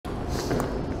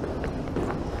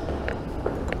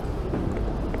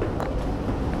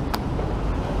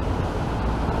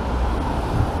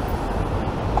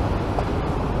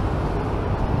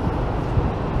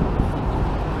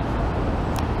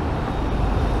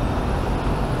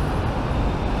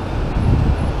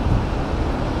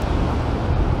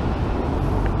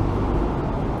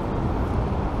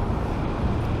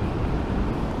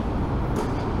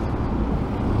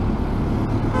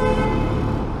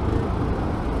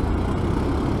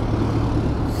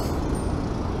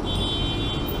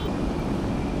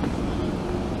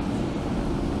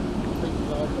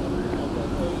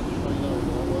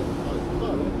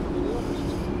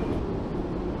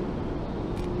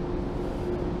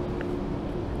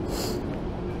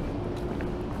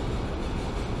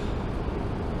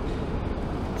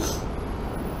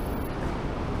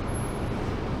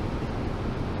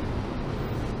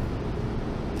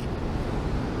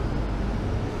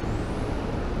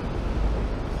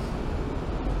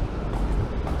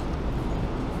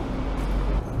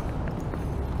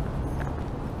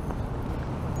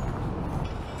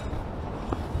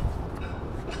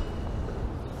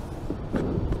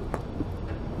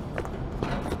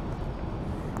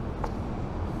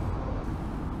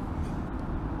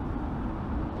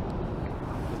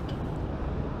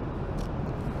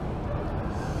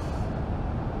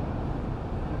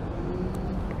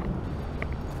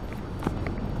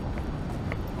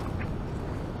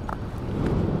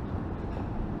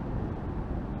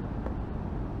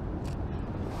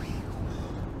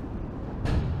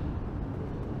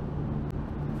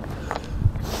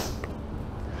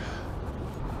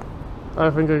I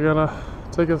think I'm gonna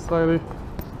take it slightly.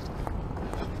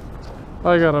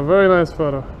 I got a very nice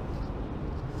photo.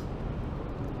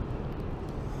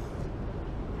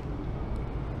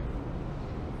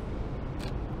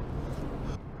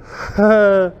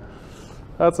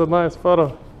 That's a nice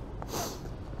photo.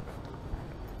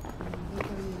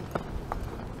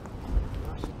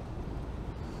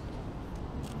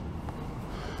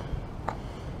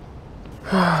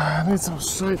 I need some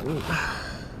straightening.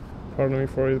 Pardon me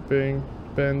for it being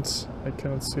bent. I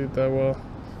cannot see it that well.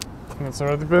 And it's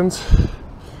already bent.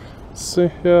 See,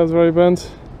 yeah, it's already bent.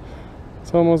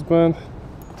 It's almost bent.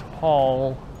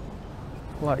 Tall.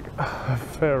 Like,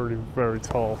 very, very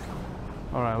tall.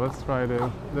 Alright, let's try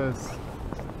this.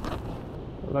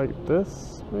 Like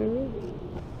this, maybe?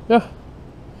 Yeah.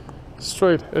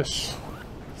 Straight-ish.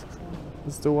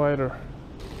 It's the wider.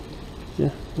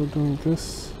 Yeah, we're doing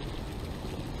this.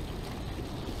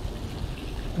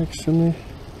 Actually,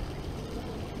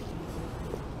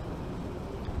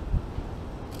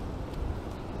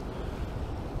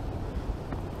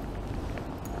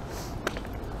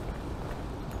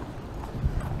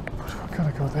 we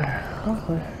gotta go there.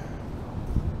 Okay.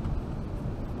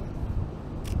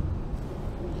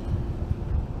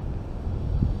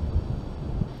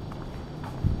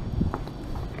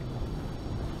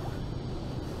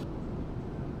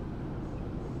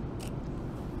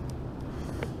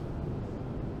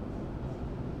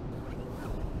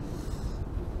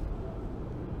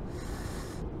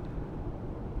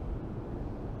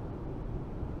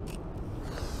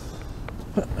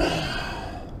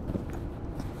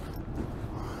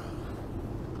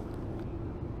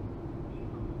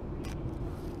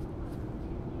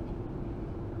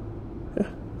 Yeah,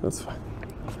 that's fine.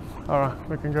 Alright,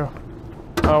 we can go.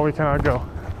 Oh, we cannot go.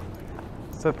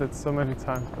 Said it so many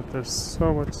times, but there's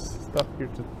so much stuff here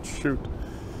to shoot.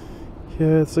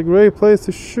 Yeah, it's a great place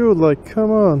to shoot, like,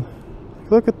 come on.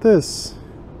 Look at this.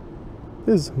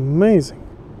 This is amazing.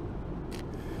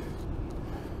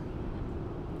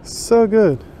 So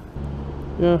good.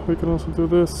 Yeah, we can also do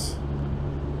this.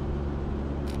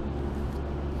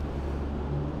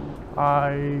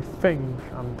 I think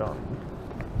I'm done.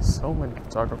 So many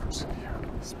photographers in here.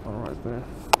 This one right there.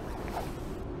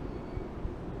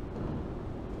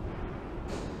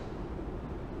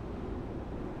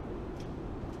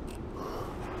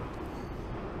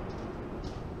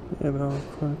 You know,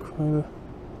 quite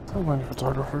so many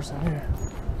photographers in here.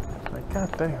 Like,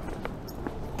 goddamn.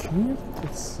 Can you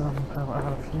get somehow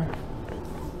out of here?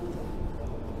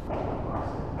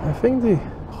 I think the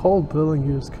whole building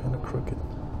here is kind of crooked.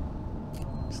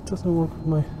 This doesn't work with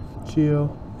my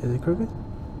geo. Is it crooked?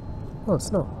 Oh,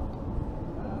 it's not.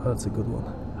 Oh, that's a good one.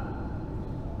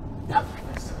 Yeah,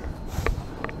 nice.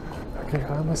 Okay,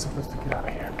 how am I supposed to get out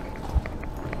of here?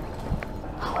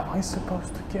 How am I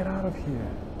supposed to get out of here?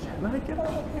 Can I get out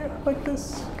of here like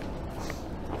this?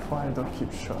 Why I don't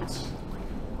keep shots?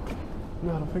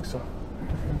 No, I don't think so. I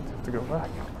have to go back.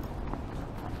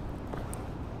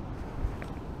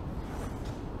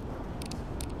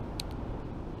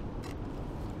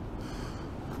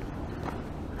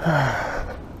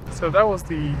 So that was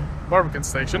the Barbican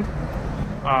station.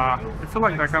 I feel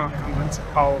like that kind of content.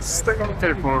 I'll stay on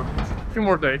here for a few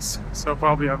more days, so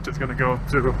probably I'm just gonna go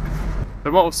to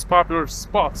the most popular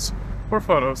spots for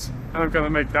photos, and I'm gonna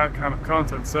make that kind of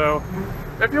content. So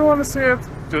if you want to see it,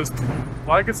 just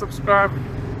like and subscribe.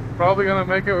 Probably gonna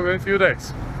make it within a few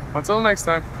days. Until next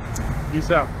time,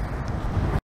 peace out.